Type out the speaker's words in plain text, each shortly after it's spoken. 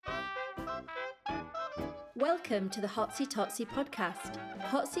Welcome to the Hotsy Totsy podcast.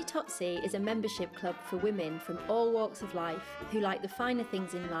 Hotsy Totsy is a membership club for women from all walks of life who like the finer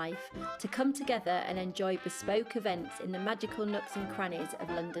things in life to come together and enjoy bespoke events in the magical nooks and crannies of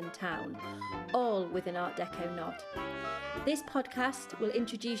London town, all with an Art Deco nod. This podcast will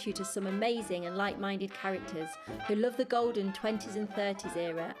introduce you to some amazing and like-minded characters who love the golden 20s and 30s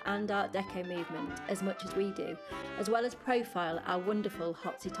era and Art Deco movement as much as we do, as well as profile our wonderful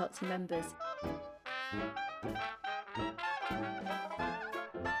Hotsy Totsy members.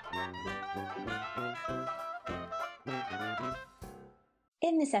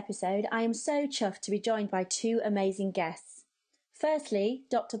 In this episode, I am so chuffed to be joined by two amazing guests. Firstly,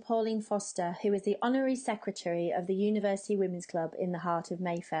 Dr. Pauline Foster, who is the Honorary Secretary of the University Women's Club in the heart of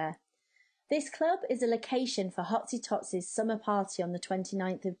Mayfair. This club is a location for Hotsy Totsy's summer party on the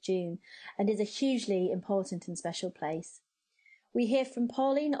 29th of June and is a hugely important and special place. We hear from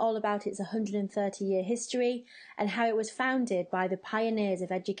Pauline all about its 130-year history and how it was founded by the pioneers of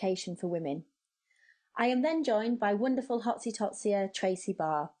education for women. I am then joined by wonderful Hotsy Totsyer Tracy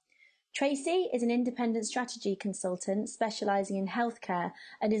Barr. Tracy is an independent strategy consultant specialising in healthcare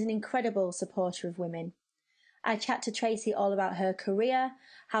and is an incredible supporter of women. I chat to Tracy all about her career,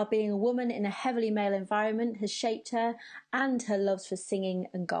 how being a woman in a heavily male environment has shaped her, and her loves for singing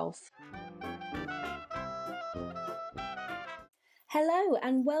and golf. Hello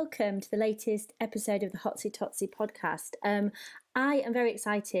and welcome to the latest episode of the Hotsy Totsy podcast. I am very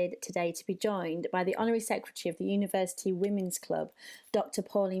excited today to be joined by the Honorary Secretary of the University Women's Club, Dr.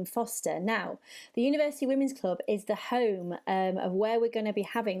 Pauline Foster. Now, the University Women's Club is the home of where we're going to be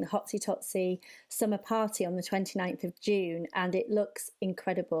having the Hotsy Totsy summer party on the 29th of June, and it looks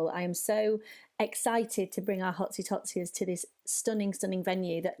incredible. I am so excited to bring our Hotsy Totsyers to this stunning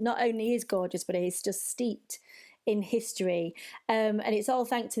venue that not only is gorgeous, but it is just steeped in history, and it's all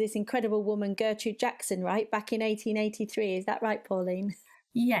thanks to this incredible woman Gertrude Jackson, right, back in 1883. Is that right, Pauline?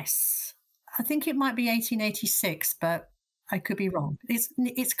 Yes, I think it might be 1886, but I could be wrong.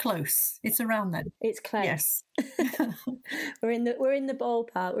 It's close. It's around then. It's close. Yes. we're in the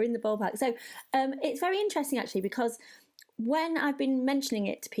ballpark. We're in the ballpark. So it's very interesting actually, because when I've been mentioning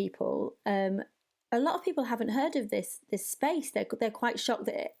it to people, a lot of people haven't heard of this space. They're quite shocked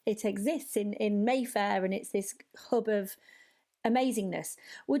that it exists in Mayfair, and it's this hub of amazingness.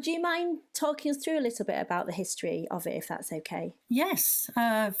 Would you mind talking us through a little bit about the history of it, if that's okay? Yes,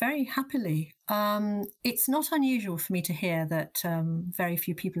 very happily. It's not unusual for me to hear that very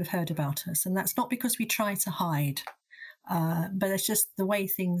few people have heard about us, and that's not because we try to hide, but it's just the way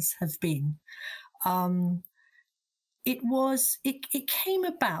things have been. It came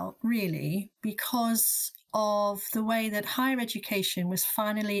about really because of the way that higher education was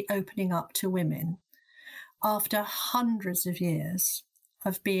finally opening up to women after hundreds of years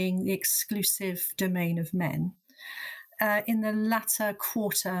of being the exclusive domain of men in the latter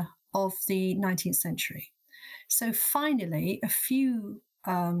quarter of the 19th century. So finally, a few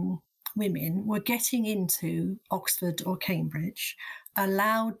women were getting into Oxford or Cambridge,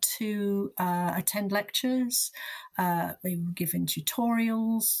 allowed to attend lectures, they were given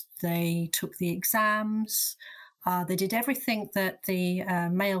tutorials, they took the exams, they did everything that the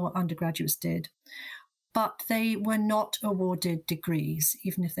male undergraduates did, but they were not awarded degrees.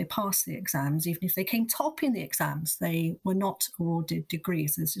 Even if they passed the exams, even if they came top in the exams, they were not awarded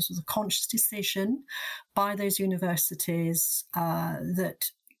degrees. This was a conscious decision by those universities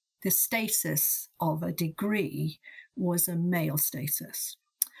that the status of a degree was a male status.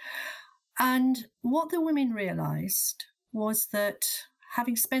 And what the women realised was that,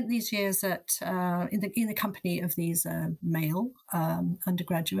 having spent these years in the company of these male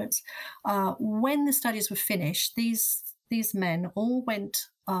undergraduates, when the studies were finished, these men all went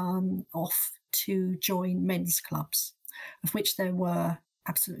off to join men's clubs, of which there were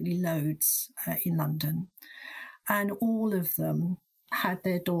absolutely loads in London, and all of them had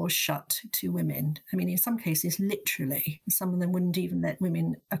their doors shut to women. I mean, in some cases, literally, some of them wouldn't even let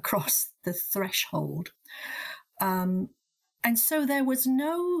women across the threshold. And so there was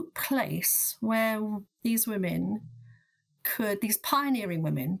no place where these women these pioneering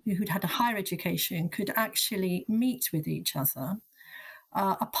women who'd had a higher education could actually meet with each other,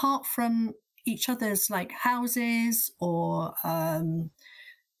 apart from each other's like houses, or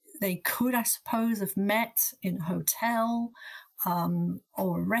they could, I suppose, have met in a hotel,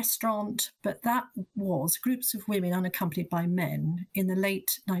 or a restaurant, but that was groups of women unaccompanied by men in the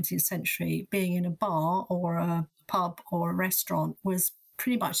late 19th century. Being in a bar or a pub or a restaurant was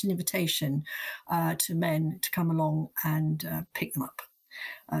pretty much an invitation to men to come along and pick them up.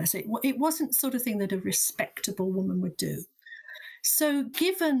 So it wasn't sort of thing that a respectable woman would do. So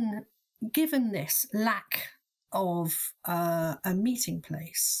given given this lack of a meeting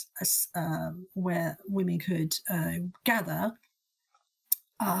place where women could gather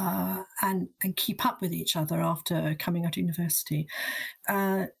and keep up with each other after coming out of university,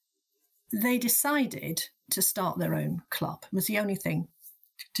 they decided to start their own club. It was the only thing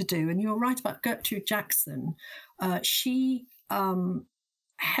to do. And you're right about Gertrude Jackson. She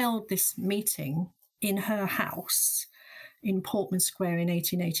held this meeting in her house in Portman Square in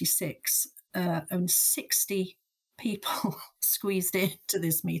 1886, and 60 people squeezed into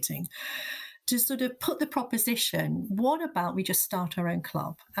this meeting to sort of put the proposition, what about we just start our own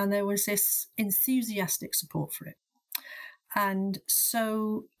club? And there was this enthusiastic support for it. And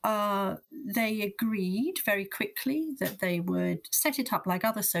so they agreed very quickly that they would set it up like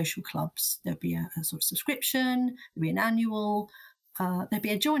other social clubs. There'd be a sort of subscription, there'd be an annual, there'd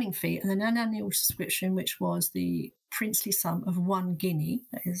be a joining fee, and then an annual subscription, which was the princely sum of 1 guinea.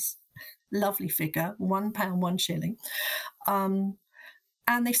 That is a lovely figure, £1, 1 shilling.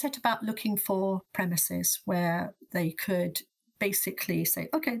 And they set about looking for premises where they could basically say,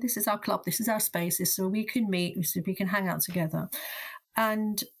 okay, this is our club, this is our space, this is where we can meet, this is where we can hang out together.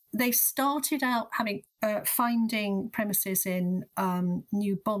 And they started out finding premises in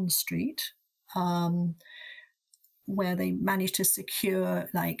New Bond Street, where they managed to secure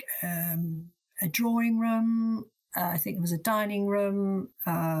like a drawing room. I think there was a dining room.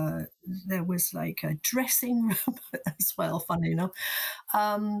 There was like a dressing room as well, funnily enough.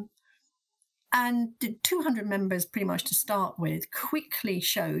 And the 200 members, pretty much to start with, quickly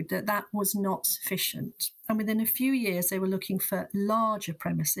showed that that was not sufficient. And within a few years, they were looking for larger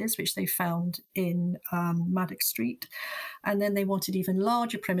premises, which they found in Maddox Street. And then they wanted even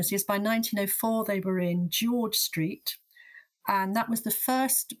larger premises. By 1904, they were in George Street. And that was the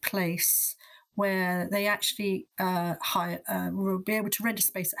first place where they actually were able to rent a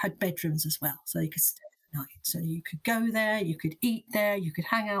space that had bedrooms as well, so you could stay overnight. So you could go there, you could eat there, you could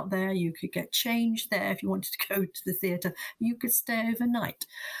hang out there, you could get changed there if you wanted to go to the theatre, you could stay overnight.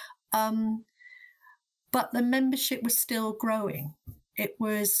 But the membership was still growing. It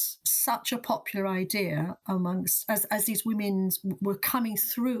was such a popular idea amongst, as these women were coming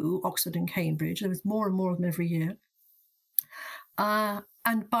through Oxford and Cambridge, there was more and more of them every year.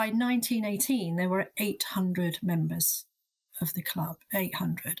 And by 1918, there were 800 members of the club,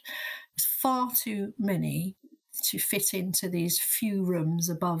 800. It's far too many to fit into these few rooms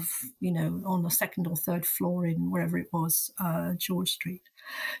above, on the second or third floor in wherever it was, George Street.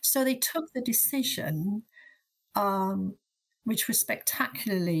 So they took the decision, which was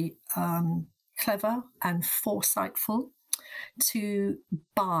spectacularly clever and foresightful, to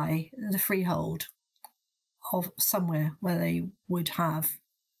buy the freehold of somewhere where they would have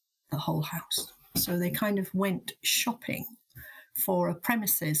the whole house. So they kind of went shopping for a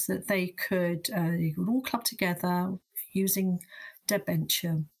premises that they could all club together using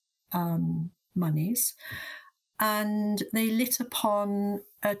debenture monies, and they lit upon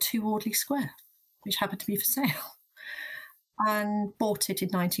 2 Audley Square, which happened to be for sale, and bought it in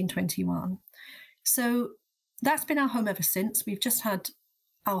 1921. So that's been our home ever since. We've just had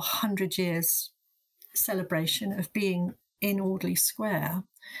our 100 years celebration of being in Audley Square.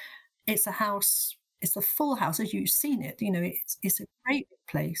 It's a house, it's a full house as you've seen it. It's a great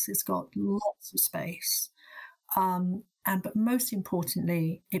place. It's got lots of space. But most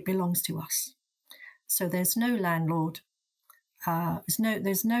importantly, it belongs to us. So there's no landlord.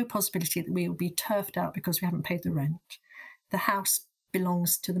 There's no possibility that we will be turfed out because we haven't paid the rent. The house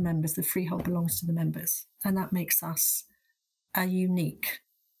belongs to the members. The freehold belongs to the members. And that makes us a unique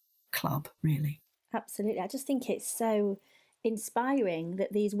club, really. Absolutely. I just think it's so inspiring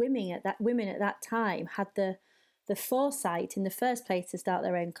that these women at that time had the foresight in the first place to start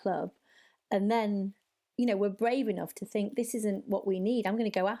their own club, and then were brave enough to think, this isn't what we need, I'm going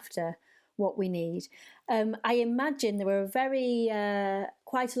to go after what we need. I imagine there were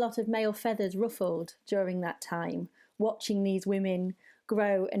quite a lot of male feathers ruffled during that time, watching these women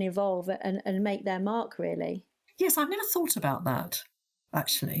grow and evolve and make their mark, really. Yes, I've never thought about that,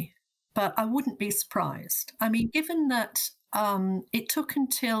 actually. But I wouldn't be surprised. I mean, given that it took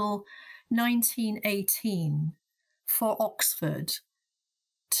until 1918 for Oxford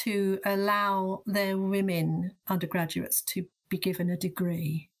to allow their women undergraduates to be given a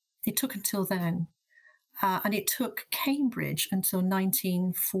degree. It took until then. And it took Cambridge until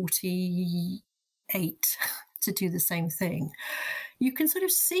 1948 to do the same thing. You can sort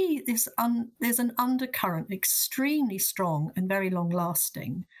of see this. There's an undercurrent, extremely strong and very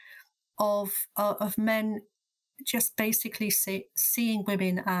long-lasting, of men just basically seeing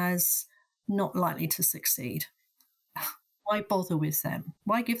women as not likely to succeed. Why bother with them?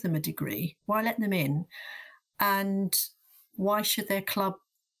 Why give them a degree? Why let them in? And why should their club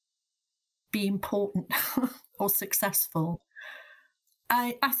be important or successful?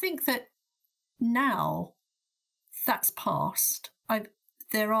 I think that now that's passed.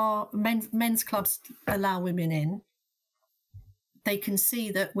 There are men's clubs allow women in. They can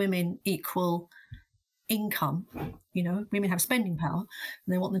see that women equal income. Women have spending power,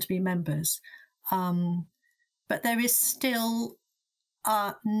 and they want them to be members. But there is still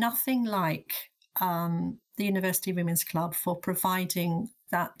nothing like the University Women's Club for providing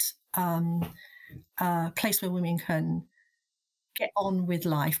that place where women can get on with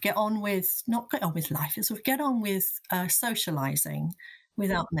life, not get on with life, it's sort of get on with socialising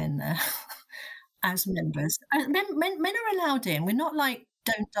without men there as members. And men are allowed in. We're not like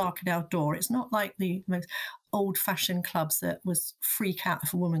Don't Darken Our Door. It's not like the most old-fashioned clubs that was freak out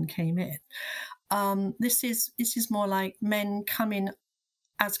if a woman came in. This is more like men come in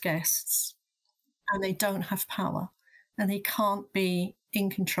as guests, and they don't have power, and they can't be in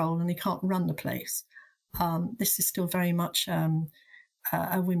control, and they can't run the place. This is still very much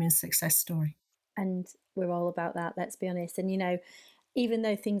a women's success story. And we're all about that, let's be honest. And, even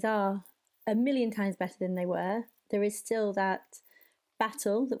though things are a million times better than they were, there is still that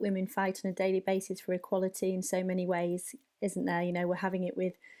battle that women fight on a daily basis for equality in so many ways, isn't there? We're having it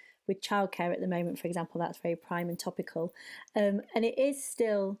with childcare at the moment, for example. That's very prime and topical. And it is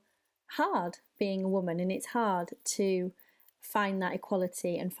still hard being a woman, and it's hard to find that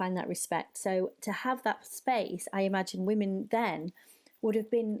equality and find that respect. So to have that space, I imagine women then would have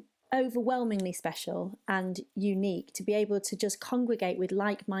been overwhelmingly special and unique to be able to just congregate with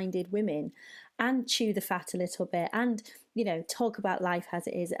like-minded women and chew the fat a little bit and talk about life as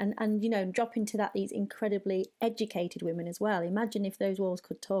it is and drop into that these incredibly educated women as well. Imagine if those walls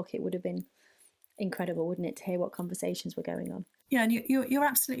could talk. It would have been incredible, wouldn't it, to hear what conversations were going on. Yeah, and you're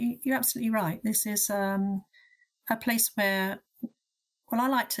absolutely right. This is a place where, well, I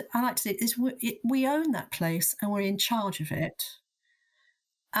like to say is we own that place and we're in charge of it.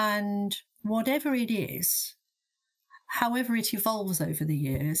 And whatever it is, however it evolves over the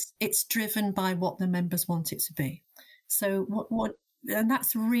years, it's driven by what the members want it to be. So and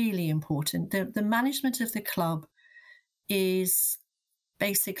that's really important. The management of the club is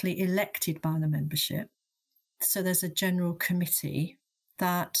basically elected by the membership. So there's a general committee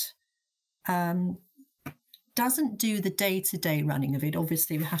that doesn't do the day-to-day running of it.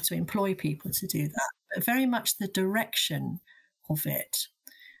 Obviously, we have to employ people to do that, but very much the direction of it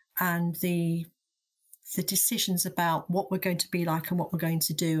and the decisions about what we're going to be like and what we're going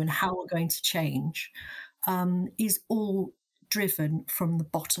to do and how we're going to change is all driven from the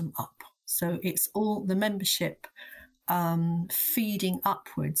bottom up. So it's all the membership feeding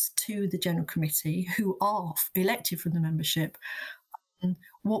upwards to the general committee, who are elected from the membership,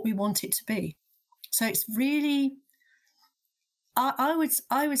 what we want it to be. So it's really, I would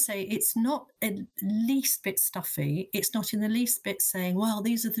say it's not in the least bit stuffy. It's not in the least bit saying, well,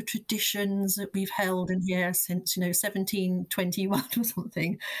 these are the traditions that we've held in here since 1721 or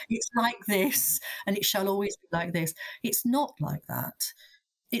something. It's like this, and it shall always be like this. It's not like that.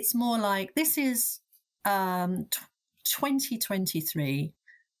 It's more like, this is 2023.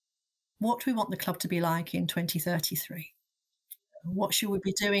 What do we want the club to be like in 2033? What should we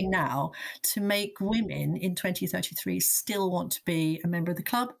be doing now to make women in 2033 still want to be a member of the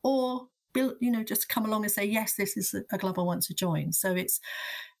club, or just come along and say, yes, this is a club I want to join? So it's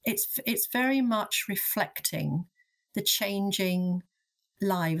very much reflecting the changing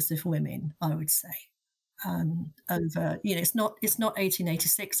lives of women, I would say. Over, it's not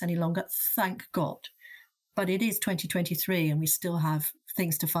 1886 any longer, thank God, but it is 2023, and we still have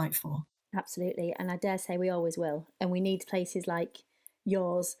things to fight for. Absolutely. And I dare say we always will. And we need places like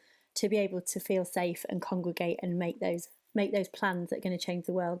yours to be able to feel safe and congregate and make those plans that are going to change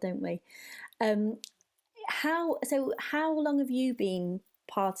the world, don't we? How long have you been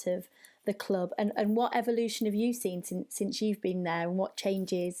part of the club, and what evolution have you seen since you've been there, and what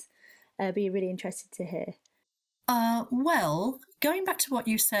changes? Be really interested to hear. Well, going back to what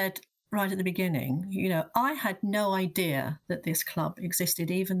you said right at the beginning, I had no idea that this club existed,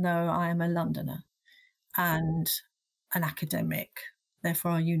 even though I am a Londoner and an academic,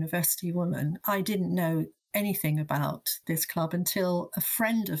 therefore a university woman. I didn't know anything about this club until a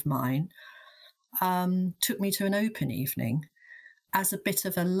friend of mine took me to an open evening as a bit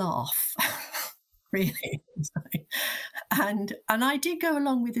of a laugh, really. And I did go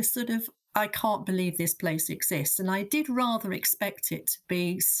along with this sort of, I can't believe this place exists. And I did rather expect it to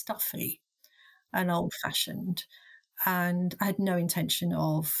be stuffy and old-fashioned. And I had no intention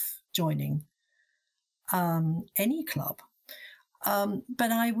of joining any club.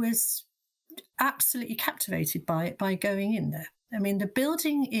 But I was absolutely captivated by it by going in there. I mean, the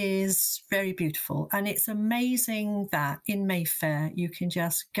building is very beautiful, and it's amazing that in Mayfair you can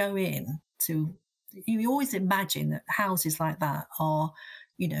just go in to. You always imagine that houses like that are,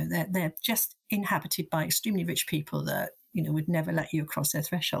 they're just inhabited by extremely rich people that would never let you across their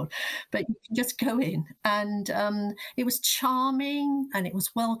threshold, but you can just go in, and it was charming and it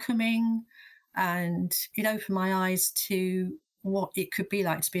was welcoming, and it opened my eyes to what it could be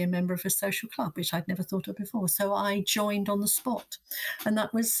like to be a member of a social club, which I'd never thought of before. So I joined on the spot, and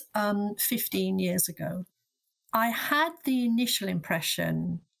that was 15 years ago. I had the initial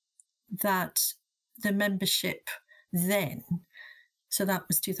impression that the membership then, so that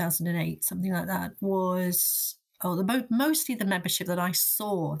was 2008, something like that, was mostly the membership that I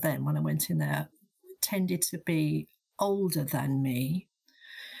saw then when I went in there tended to be older than me.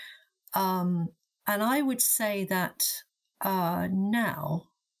 And I would say that now,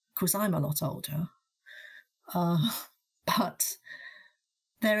 because I'm a lot older, but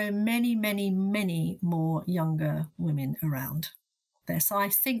there are many, many, many more younger women around there. So I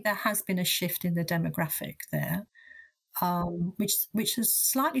think there has been a shift in the demographic there, which has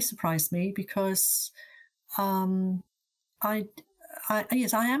slightly surprised me because yes,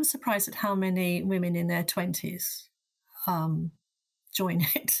 I am surprised at how many women in their 20s join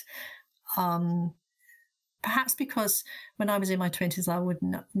it. Perhaps because when I was in my 20s, I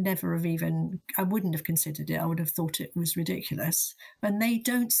wouldn't have considered it. I would have thought it was ridiculous. And they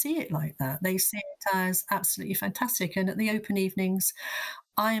don't see it like that. They see it as absolutely fantastic. And at the open evenings,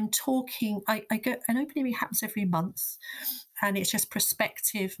 I go, an open evening happens every month, and it's just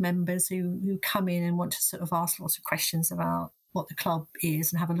prospective members who come in and want to sort of ask lots of questions about what the club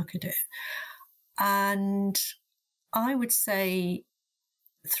is and have a look at it. And I would say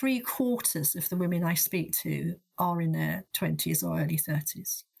 3/4 of the women I speak to are in their 20s or early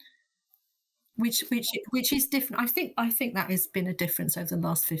 30s, which is different. I think that has been a difference over the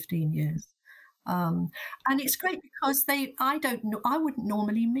last 15 years. And it's great because I wouldn't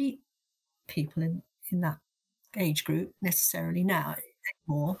normally meet people in that age group necessarily now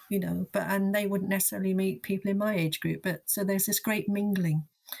anymore, and they wouldn't necessarily meet people in my age group. But so there's this great mingling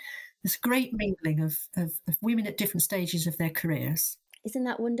of women at different stages of their careers. Isn't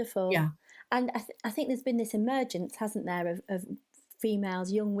that wonderful? Yeah. And I think there's been this emergence, hasn't there, of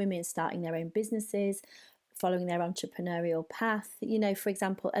females, young women starting their own businesses, following their entrepreneurial path, for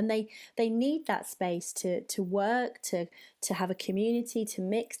example, and they need that space to work, to have a community, to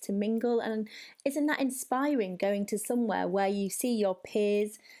mix, to mingle. And isn't that inspiring, going to somewhere where you see your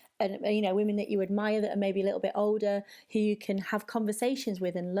peers and women that you admire that are maybe a little bit older, who you can have conversations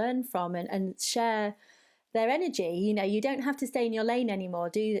with and learn from and share their energy. You don't have to stay in your lane anymore,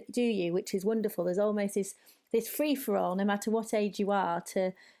 do you? Which is wonderful. There's almost this free for all, no matter what age you are,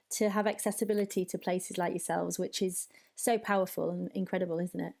 to have accessibility to places like yourselves, which is so powerful and incredible,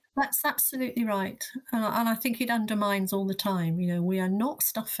 isn't it? That's absolutely right. And I think it undermines all the time. We are not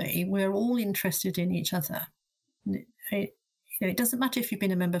stuffy. We're all interested in each other. It doesn't matter if you've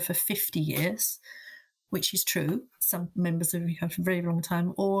been a member for 50 years, which is true. Some members have been for a very long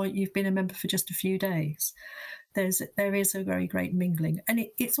time, or you've been a member for just a few days. There is a very great mingling. And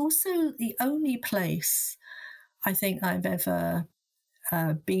it's also the only place I think I've ever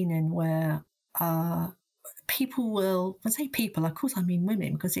been in where people will, when I say people, of course I mean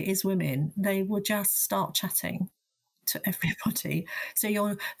women, because it is women, they will just start chatting to everybody. So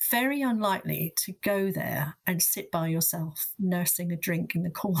you're very unlikely to go there and sit by yourself nursing a drink in the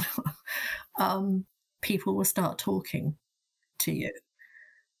corner. People will start talking to you.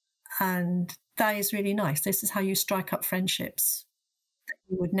 And that is really nice. This is how you strike up friendships that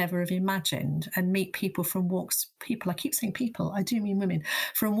you would never have imagined, and meet people from I keep saying people, I do mean women,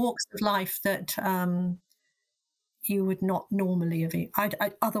 from walks of life that you would not normally have I'd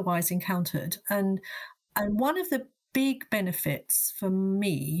otherwise encountered. And one of the big benefits for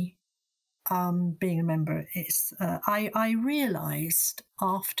me being a member is I realised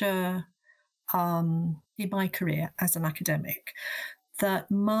after in my career as an academic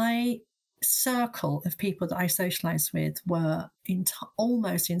that my circle of people that I socialised with were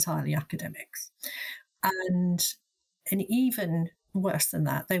almost entirely academics, and even worse than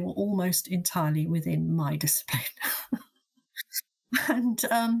that, they were almost entirely within my discipline. And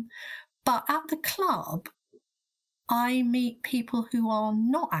but at the club, I meet people who are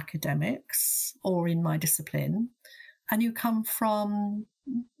not academics or in my discipline, and who come from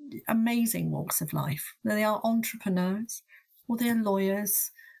amazing walks of life. They are entrepreneurs, or they're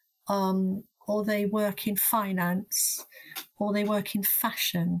lawyers, or they work in finance, or they work in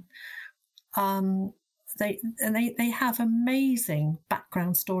fashion. They have amazing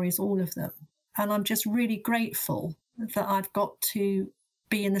background stories, all of them. And I'm just really grateful that I've got to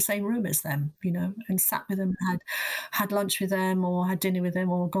be in the same room as them, and sat with them, had lunch with them, or had dinner with them,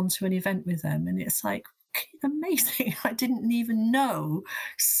 or gone to an event with them. And it's like amazing. I didn't even know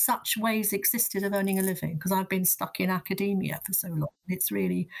such ways existed of earning a living, because I've been stuck in academia for so long. It's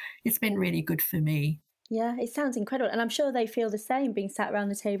been really good for me. Yeah, it sounds incredible, and I'm sure they feel the same being sat around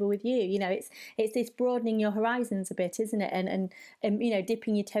the table with you. It's this broadening your horizons a bit, isn't it? And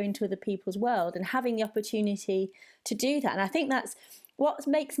dipping your toe into other people's world and having the opportunity to do that. And I think that's what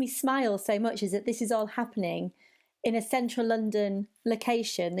makes me smile so much, is that this is all happening in a central London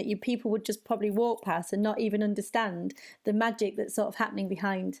location that people would just probably walk past and not even understand the magic that's sort of happening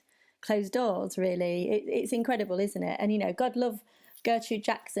behind closed doors. Really, it's incredible, isn't it? And God love Gertrude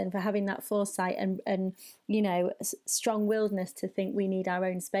Jackson for having that foresight and strong-willedness to think we need our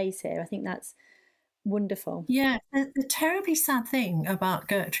own space here. I think that's wonderful. Yeah, the terribly sad thing about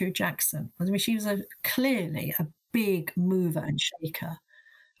Gertrude Jackson was, she was clearly a big mover and shaker,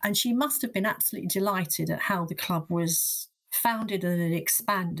 and she must have been absolutely delighted at how the club was founded and it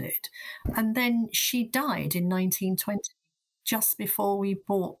expanded. And then she died in 1920, just before we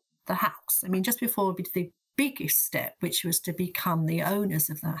bought the house. Just before we did the biggest step, which was to become the owners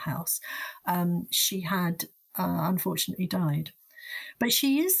of that house. She had unfortunately died. But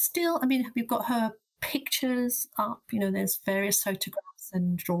she is still, we've got her pictures up, there's various photographs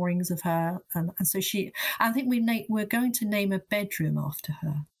and drawings of her. And so I think we're going to name a bedroom after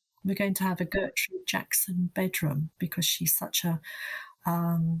her. We're going to have a Gertrude Jackson bedroom, because she's such a,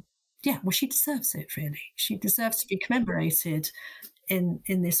 she deserves it, really. She deserves to be commemorated in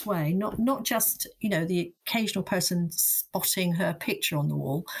this way, not just the occasional person spotting her picture on the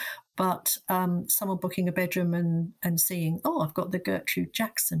wall, but someone booking a bedroom and seeing, oh, I've got the Gertrude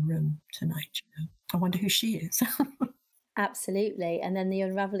Jackson room tonight. I wonder who she is. Absolutely. And then the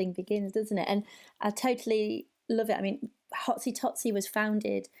unraveling begins, doesn't it? And I totally love it. Hotsy Totsy was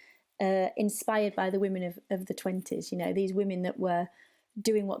founded inspired by the women of the 20s, these women that were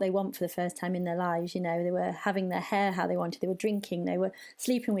doing what they want for the first time in their lives. They were having their hair how they wanted, they were drinking, they were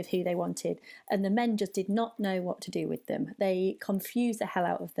sleeping with who they wanted, and the men just did not know what to do with them. They confused the hell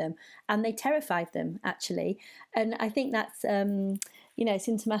out of them, and they terrified them, actually. And I think that's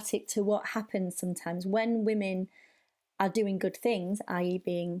symptomatic to what happens sometimes when women are doing good things, i.e.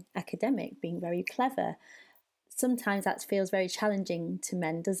 being academic, being very clever. Sometimes that feels very challenging to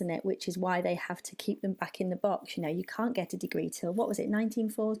men, doesn't it? Which is why they have to keep them back in the box. You can't get a degree till, what was it,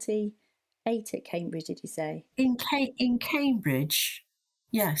 1948 at Cambridge, did you say? In Cambridge,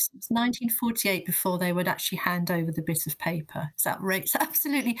 yes, it's 1948 before they would actually hand over the bit of paper. Is that right? It's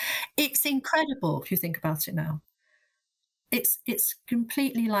absolutely, it's incredible if you think about it now. It's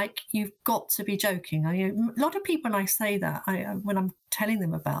completely like, you've got to be joking. A lot of people, when I say that, when I'm telling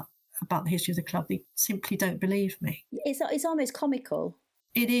them about the history of the club, they simply don't believe me. It's almost comical.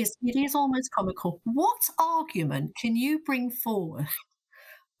 It is almost comical. What argument can you bring forward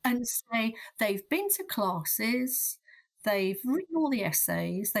and say they've been to classes, they've written all the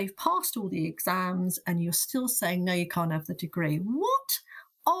essays, they've passed all the exams, and you're still saying, no, you can't have the degree? What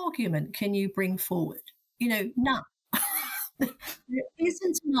argument can you bring forward? None. There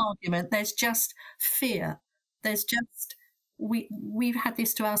isn't an argument. There's just fear. There's just, we've had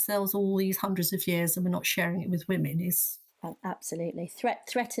this to ourselves all these hundreds of years, and we're not sharing it with women. Absolutely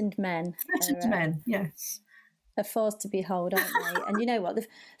threatened men. Men, yes, a force to behold, aren't they? And you know what?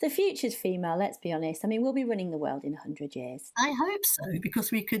 The future's female. Let's be honest. We'll be running the world in 100 years. I hope so,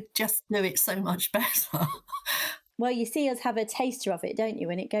 because we could just do it so much better. Well, you see us have a taster of it, don't you?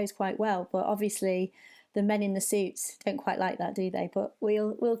 And it goes quite well. But obviously, the men in the suits don't quite like that, do they? But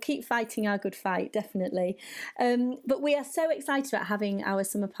we'll keep fighting our good fight, definitely. But we are so excited about having our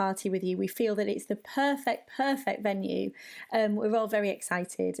summer party with you. We feel that it's the perfect venue. We're all very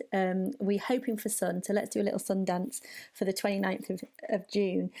excited. We're hoping for sun, so let's do a little sun dance for the 29th of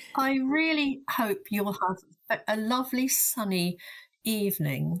June. I really hope you'll have a lovely sunny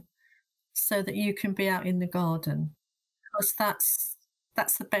evening, so that you can be out in the garden, because that's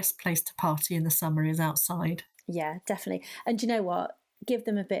the best place to party in the summer, is outside. Yeah, definitely. And you know what? Give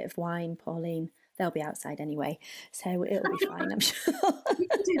them a bit of wine, Pauline. They'll be outside anyway, so it'll be fine, I'm sure. You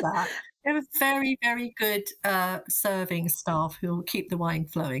can do that. They have a very, very good serving staff who will keep the wine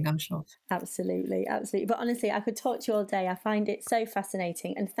flowing, I'm sure. Absolutely, absolutely. But honestly, I could talk to you all day. I find it so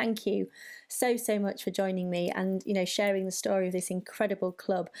fascinating, and thank you so much for joining me and sharing the story of this incredible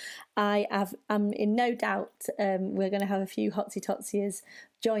club. I'm in no doubt we're going to have a few Hotsy Totsiers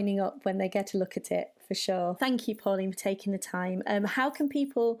joining up when they get a look at it for sure. Thank you, Pauline, for taking the time. How can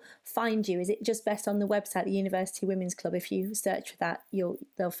people find you? Is it just best on the website, the University Women's Club? If you search for that,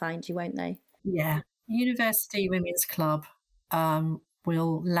 they'll find you, won't they? Yeah, University Women's Club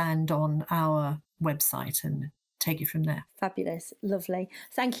will land on our website and take it from there. Fabulous. Lovely.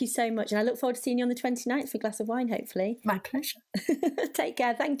 Thank you so much. And I look forward to seeing you on the 29th for a glass of wine, hopefully. My pleasure. Take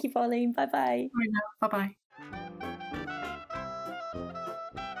care. Thank you, Pauline. Bye-bye. Bye-bye.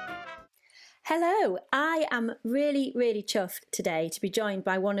 Hello. I am really, really chuffed today to be joined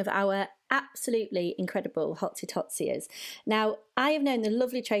by one of our absolutely incredible Hotsy Totsiers. Now, I have known the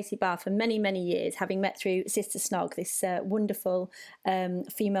lovely Tracy Barr for many, many years, having met through Sister Snog, this wonderful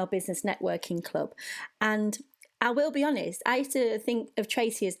female business networking club. And I will be honest, I used to think of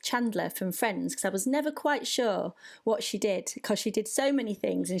Tracy as Chandler from Friends because I was never quite sure what she did, because she did so many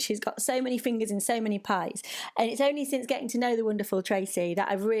things and she's got so many fingers in so many pies. And it's only since getting to know the wonderful Tracy that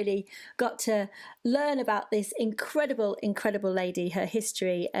I've really got to learn about this incredible, incredible lady, her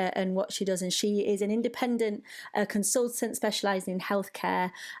history and what she does. And she is an independent consultant specialising in healthcare.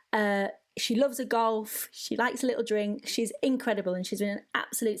 She loves a golf. She likes a little drink. She's incredible, and she's been an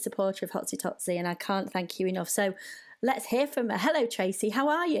absolute supporter of Hotsy Totsy, and I can't thank you enough. So let's hear from her. Hello, Tracy. How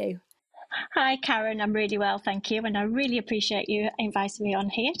are you? Hi, Karen. I'm really well, thank you, and I really appreciate you inviting me on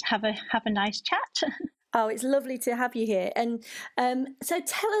here to have a nice chat. Oh, it's lovely to have you here. And so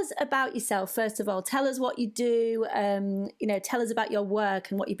tell us about yourself, first of all. Tell us what you do, tell us about your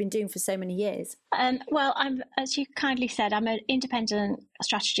work and what you've been doing for so many years. Well, as you kindly said, I'm an independent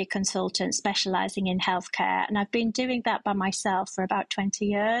strategy consultant specialising in healthcare, and I've been doing that by myself for about 20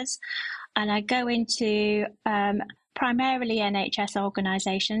 years. And I go into primarily NHS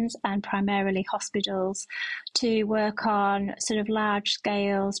organisations and primarily hospitals to work on sort of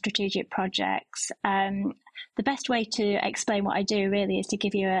large-scale strategic projects. The best way to explain what I do really is to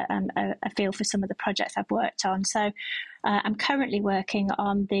give you a feel for some of the projects I've worked on. So I'm currently working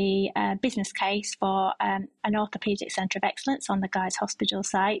on the business case for an orthopaedic centre of excellence on the Guy's Hospital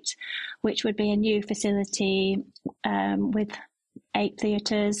site, which would be a new facility with 8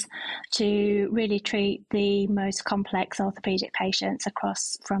 theatres to really treat the most complex orthopaedic patients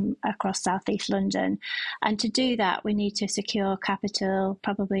across southeast London. And to do that, we need to secure capital,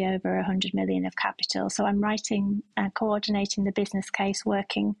 probably over 100 million of capital. So I'm writing and coordinating the business case,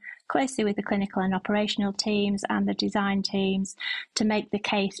 working closely with the clinical and operational teams and the design teams to make the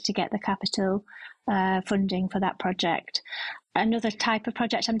case to get the capital funding for that project. Another type of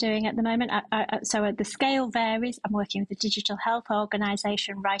project I'm doing at the moment, so the scale varies. I'm working with a digital health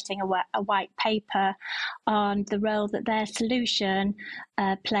organisation, writing a white paper on the role that their solution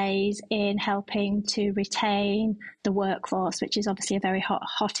plays in helping to retain the workforce, which is obviously a very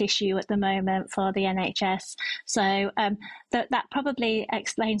hot issue at the moment for the NHS. So that probably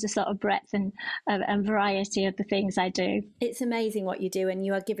explains the sort of breadth and variety of the things I do. It's amazing what you do, and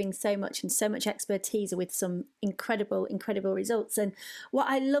you are giving so much and so much expertise with some incredible results. And what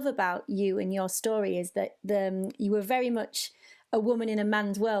I love about you and your story is that you were very much a woman in a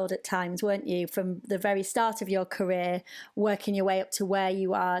man's world at times, weren't you? From the very start of your career, working your way up to where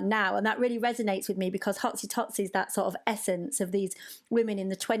you are now. And that really resonates with me because Hotsy Totsy is that sort of essence of these women in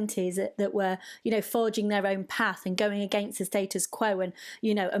the 20s that were, forging their own path and going against the status quo and,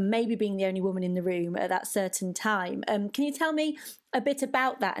 and maybe being the only woman in the room at that certain time. Can you tell me a bit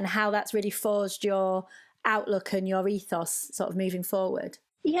about that and how that's really forged your outlook and your ethos sort of moving forward?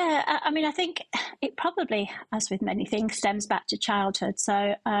 Yeah, I mean, I think it probably, as with many things, stems back to childhood.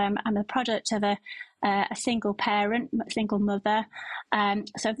 So I'm a product of a single parent, single mother,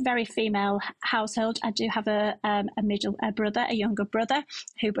 so a very female household. I do have a younger brother,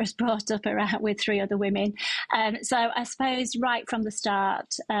 who was brought up around with 3 other women. So I suppose right from the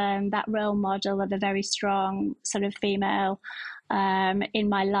start, that role model of a very strong sort of female in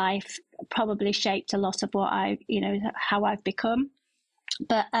my life probably shaped a lot of what how I've become.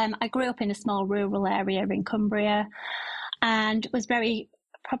 But I grew up in a small rural area in Cumbria and was probably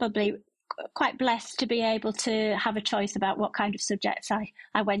quite blessed to be able to have a choice about what kind of subjects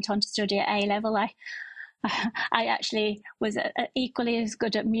I went on to study at A-level. I actually was equally as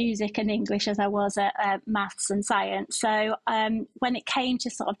good at music and English as I was at maths and science. So when it came to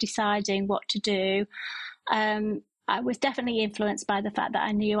sort of deciding what to do, I was definitely influenced by the fact that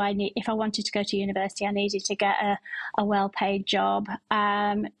I knew if I wanted to go to university, I needed to get a well-paid job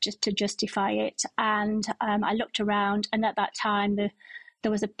just to justify it. And I looked around, and at that time,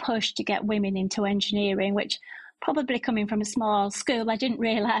 there was a push to get women into engineering, which probably coming from a small school, I didn't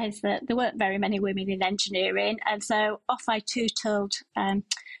realise that there weren't very many women in engineering. And so off I tutored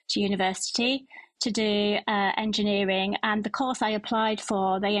to university to do engineering. And the course I applied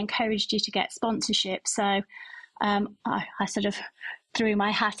for, they encouraged you to get sponsorship. So I sort of threw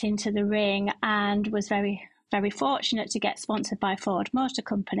my hat into the ring and was very, very fortunate to get sponsored by Ford Motor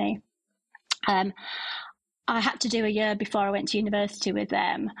Company. I had to do a year before I went to university with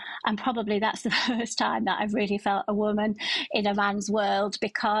them. And probably that's the first time that I've really felt a woman in a man's world,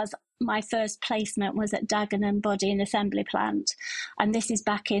 because my first placement was at Dagenham Body and Assembly Plant. And this is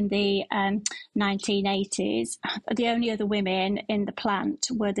back in the 1980s. The only other women in the plant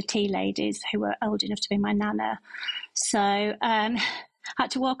were the tea ladies who were old enough to be my nana. So I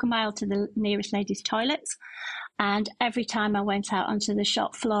had to walk a mile to the nearest ladies' toilets. And every time I went out onto the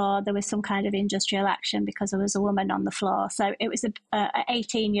shop floor, there was some kind of industrial action because there was a woman on the floor. So it was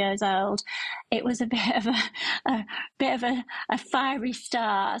 18 years old. It was a bit of a fiery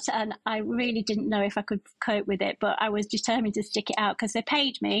start, and I really didn't know if I could cope with it. But I was determined to stick it out because they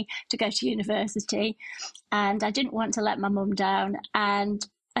paid me to go to university, and I didn't want to let my mum down. And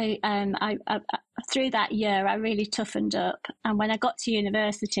I through that year, I really toughened up. And when I got to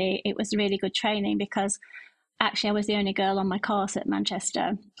university, it was really good training because actually I was the only girl on my course at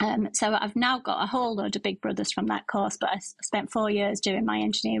Manchester. So I've now got a whole load of big brothers from that course, but I spent 4 years doing my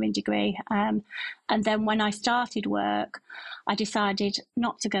engineering degree. And then when I started work, I decided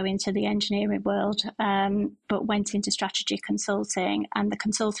not to go into the engineering world, but went into strategy consulting. And the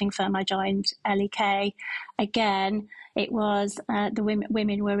consulting firm I joined, LEK, again, it was the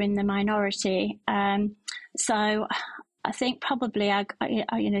women were in the minority. So I think probably I've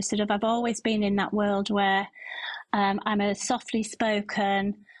always been in that world where I'm a softly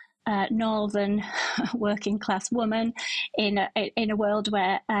spoken northern working class woman in a world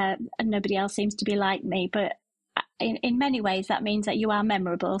where nobody else seems to be like me. But in many ways, that means that you are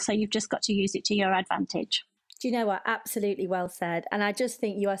memorable. So you've just got to use it to your advantage. Do you know what? Absolutely well said. And I just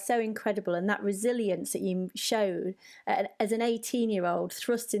think you are so incredible. And that resilience that you showed as an 18-year-old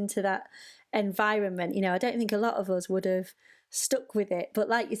thrust into that environment, I don't think a lot of us would have stuck with it. But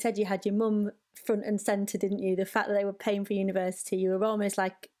like you said, you had your mum front and centre, didn't you? The fact that they were paying for university, you were almost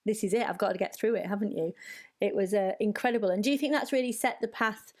like, this is it, I've got to get through it, haven't you? It was incredible. And do you think that's really set the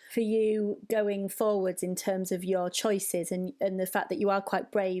path for you going forwards in terms of your choices and the fact that you are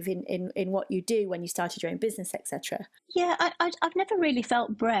quite brave in what you do when you started your own business, etc.? Yeah, I've never really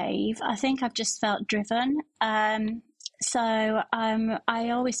felt brave. I think I've just felt driven. So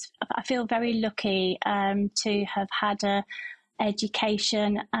I feel very lucky to have had a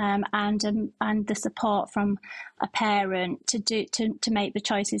education and the support from a parent to make the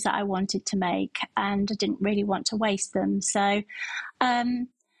choices that I wanted to make, and I didn't really want to waste them. So I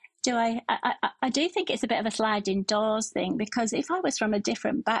do think it's a bit of a sliding doors thing, because if I was from a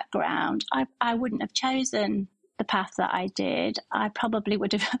different background, I wouldn't have chosen the path that I did. I probably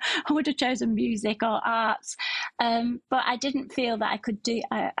would have chosen music or arts, but I didn't feel that I could do.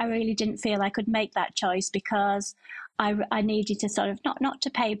 I really didn't feel I could make that choice, because I needed to sort of not to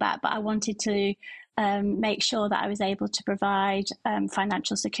pay back, but I wanted to make sure that I was able to provide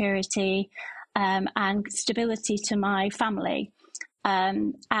financial security and stability to my family.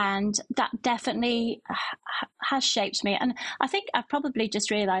 And that definitely has shaped me. And I think I've probably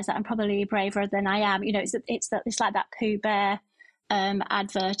just realised that I'm probably braver than I am. It's like that Pooh Bear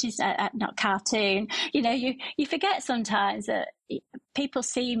advert, is not cartoon. You forget sometimes that people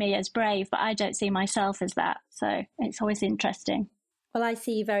see me as brave, but I don't see myself as that. So it's always interesting. Well, I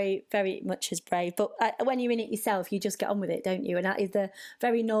see you very, very much as brave, but when you're in it yourself, you just get on with it, don't you? And that is the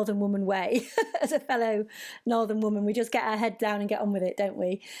very Northern woman way. As a fellow Northern woman, we just get our head down and get on with it, don't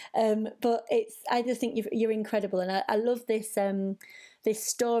we? But I just think you're incredible, and I love this this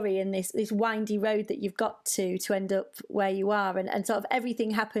story and this windy road that you've got to end up where you are, and sort of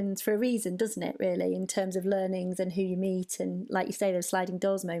everything happens for a reason, doesn't it? Really, in terms of learnings and who you meet, and like you say, those sliding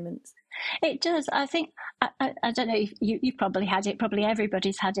doors moments. It does. I think, I don't know if you probably had it, probably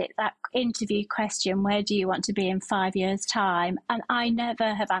everybody's had it, that interview question, where do you want to be in 5 years' time? And I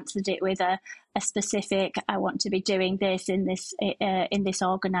never have answered it with a specific, I want to be doing this in this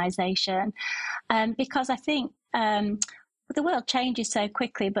organisation, because I think the world changes so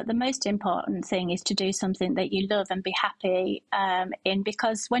quickly, but the most important thing is to do something that you love and be happy in,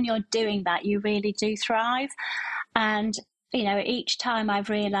 because when you're doing that, you really do thrive. And each time I've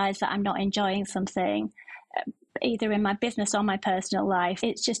realised that I'm not enjoying something, either in my business or my personal life,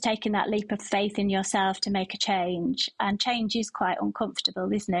 it's just taking that leap of faith in yourself to make a change. And change is quite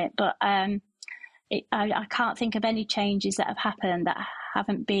uncomfortable, isn't it? But I can't think of any changes that have happened that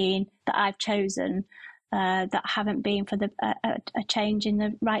I've chosen that haven't been for a change in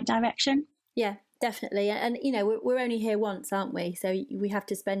the right direction. Yeah, definitely. And we're only here once, aren't we? So we have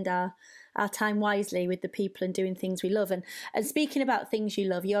to spend our time wisely with the people and doing things we love. And speaking about things you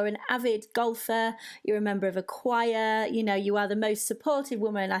love, you're an avid golfer, you're a member of a choir, you are the most supportive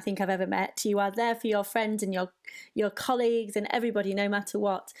woman I think I've ever met. You are there for your friends and your colleagues and everybody, no matter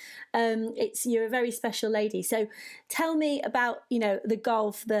what. You're a very special lady. So tell me about, the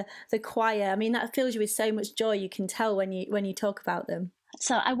golf, the choir. I mean, that fills you with so much joy, you can tell when you talk about them.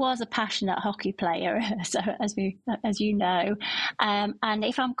 So I was a passionate hockey player, so as you know, and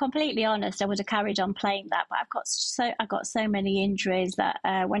if I'm completely honest, I would have carried on playing that. But I got so many injuries that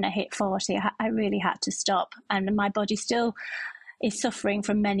when I hit 40, I really had to stop, and my body still is suffering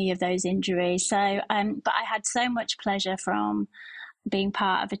from many of those injuries. So, but I had so much pleasure from being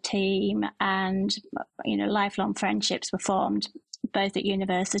part of a team, and lifelong friendships were formed, both at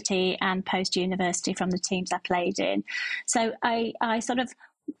university and post-university, from the teams I played in. So I sort of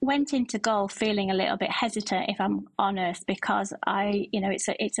went into golf feeling a little bit hesitant, if I'm honest, because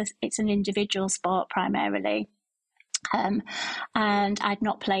it's an individual sport primarily. And I'd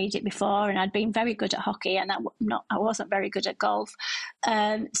not played it before, and I'd been very good at hockey, and I wasn't very good at golf.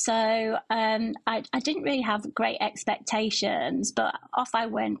 So I didn't really have great expectations, but off I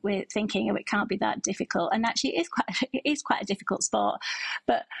went with thinking, it can't be that difficult. And actually, it is quite a difficult sport.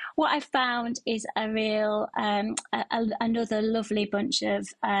 But what I found is a real another lovely bunch of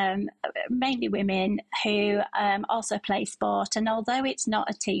mainly women who also play sport. And although it's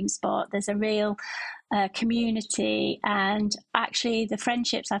not a team sport, there's a real community, and actually the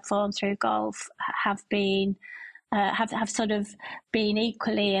friendships I've formed through golf have been have sort of been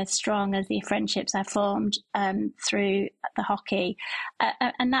equally as strong as the friendships I've formed through the hockey,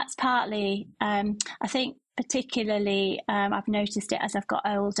 and that's partly I think particularly I've noticed it as I've got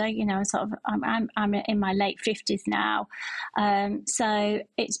older. I'm in my late 50s now, so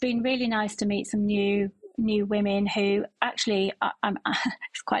it's been really nice to meet some new women who actually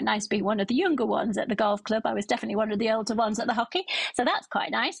it's quite nice being one of the younger ones at the golf club. I was definitely one of the older ones at the hockey, so that's quite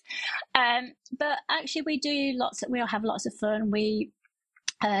nice. But actually we'll have lots of fun. We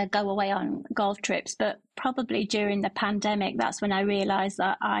go away on golf trips, but probably during the pandemic, that's when I realised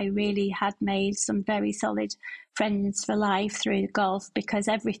that I really had made some very solid friends for life through golf, because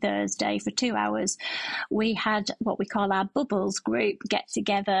every Thursday for 2 hours we had what we call our bubbles group get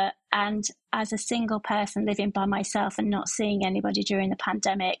together. And as a single person living by myself and not seeing anybody during the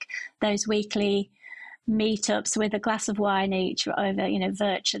pandemic, those weekly meetups with a glass of wine each over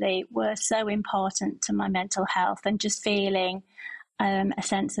virtually were so important to my mental health and just feeling a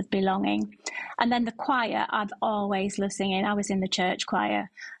sense of belonging. And then the choir, I've always loved singing. I was in the church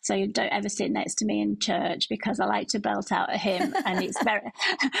choir, so you don't ever sit next to me in church because I like to belt out a hymn, and it's very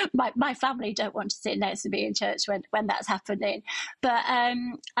my family don't want to sit next to me in church when that's happening. But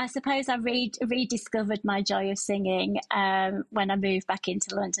I suppose I rediscovered my joy of singing when I moved back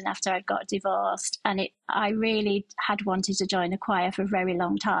into London after I got divorced, and I really had wanted to join a choir for a very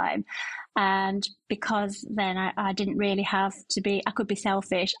long time. And because then I didn't really have to be, I could be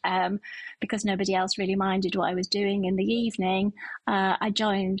selfish because nobody else really minded what I was doing in the evening. I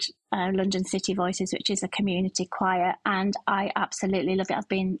joined London City Voices, which is a community choir, and I absolutely love it.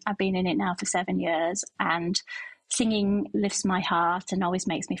 I've been in it now for 7 years, and singing lifts my heart and always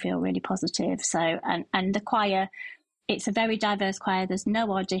makes me feel really positive. So, and the choir, it's a very diverse choir. There's no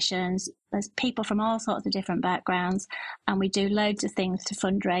auditions. There's people from all sorts of different backgrounds, and we do loads of things to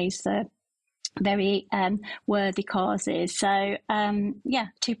fundraise for very worthy causes. So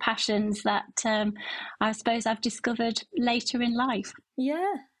two passions that I suppose I've discovered later in life.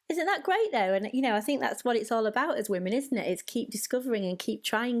 Yeah. Isn't that great though? And I think that's what it's all about as women, isn't it? It's keep discovering and keep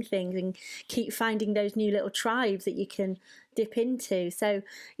trying things and keep finding those new little tribes that you can dip into. So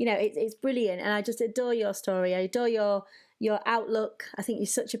it's brilliant, and I just adore your story. I adore your outlook. I think you're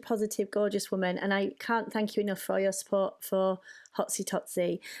such a positive, gorgeous woman, and I can't thank you enough for your support for Hotsy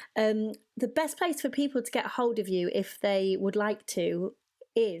Totsy. The best place for people to get hold of you if they would like to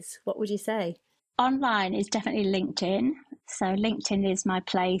is, what would you say? Online is definitely LinkedIn. So LinkedIn is my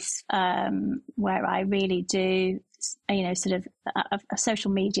place where I really do, sort of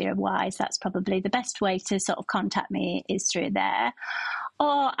social media wise, that's probably the best way to sort of contact me is through there.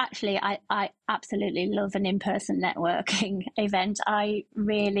 Or actually, I absolutely love an in-person networking event. I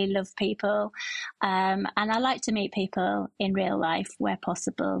really love people, and I like to meet people in real life where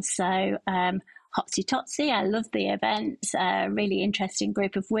possible. So Hotsy Totsy. I love the events, really interesting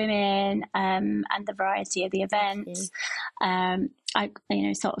group of women, and the variety of the events.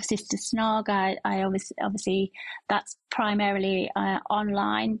 Sort of Sister Snog, I obviously that's primarily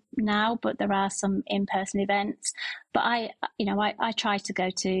online now, but there are some in-person events. But I try to go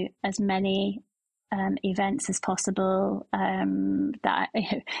to as many events as possible. That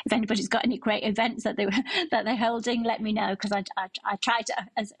if anybody's got any great events that they're holding, let me know, because I try to,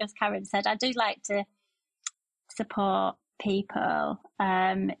 as Karen said, I do like to support people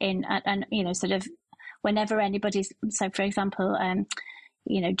sort of whenever anybody's. So, for example, a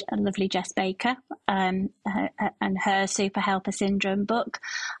lovely Jess Baker and her Super Helper Syndrome book.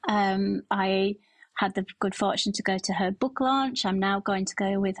 I had the good fortune to go to her book launch. I'm now going to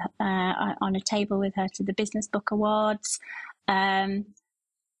go with on a table with her to the Business Book Awards. I'll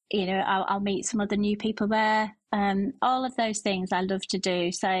meet some other new people there. All of those things I love to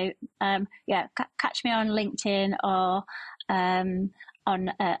do. So catch me on LinkedIn or on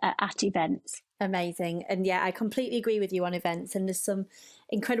at events. Amazing. And yeah, I completely agree with you on events, and there's some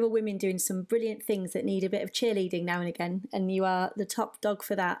incredible women doing some brilliant things that need a bit of cheerleading now and again, and you are the top dog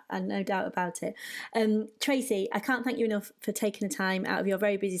for that, and no doubt about it. Tracy, I can't thank you enough for taking the time out of your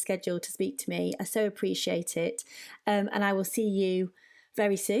very busy schedule to speak to me. I so appreciate it. And I will see you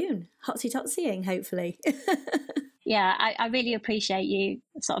very soon, Hotsy Totsying, hopefully. Yeah, I really appreciate you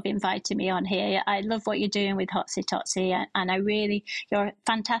sort of inviting me on here. I love what you're doing with Hotsy Totsy, and you're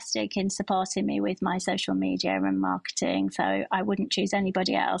fantastic in supporting me with my social media and marketing. So I wouldn't choose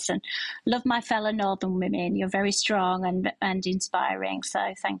anybody else. And love my fellow Northern women. You're very strong and inspiring.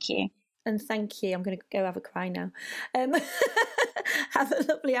 So thank you. And thank you. I'm going to go have a cry now. Have a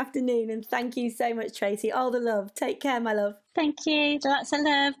lovely afternoon, and thank you so much, Tracy. All the love. Take care, my love. Thank you. Lots of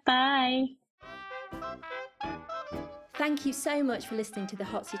love. Bye. Thank you so much for listening to the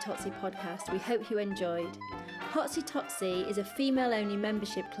Hotsy Totsy podcast. We hope you enjoyed. Hotsy Totsy is a female-only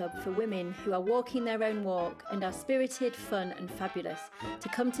membership club for women who are walking their own walk and are spirited, fun and fabulous to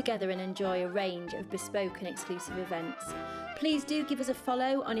come together and enjoy a range of bespoke and exclusive events. Please do give us a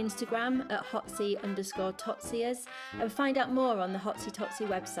follow on Instagram at hotsy_totsyers and find out more on the Hotsy Totsy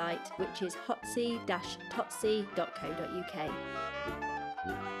website, which is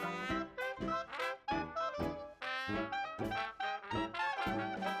hotsy-totsy.co.uk.